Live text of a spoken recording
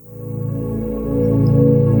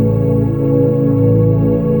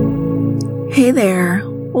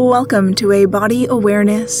Welcome to a Body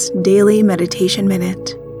Awareness Daily Meditation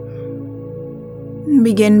Minute.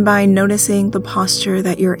 Begin by noticing the posture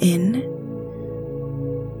that you're in.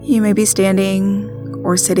 You may be standing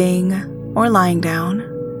or sitting or lying down.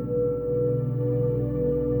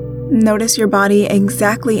 Notice your body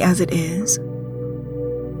exactly as it is.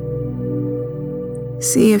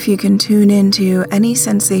 See if you can tune into any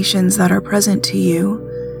sensations that are present to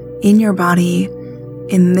you in your body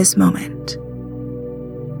in this moment.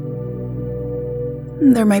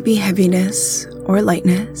 There might be heaviness or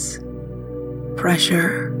lightness,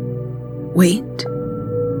 pressure, weight.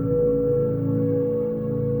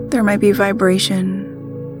 There might be vibration,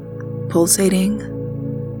 pulsating,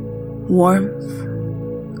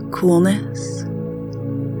 warmth, coolness.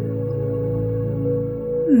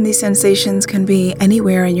 These sensations can be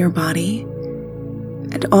anywhere in your body,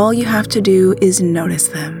 and all you have to do is notice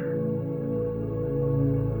them.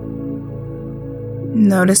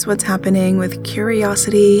 Notice what's happening with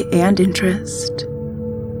curiosity and interest.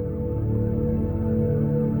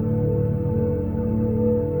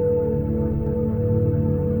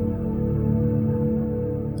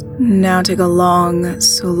 Now take a long,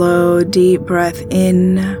 slow, deep breath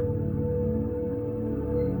in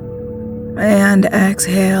and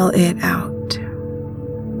exhale it out.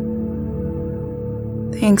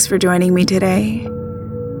 Thanks for joining me today.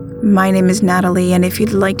 My name is Natalie, and if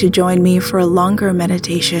you'd like to join me for longer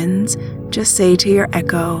meditations, just say to your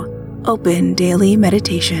echo, "Open Daily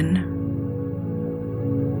Meditation."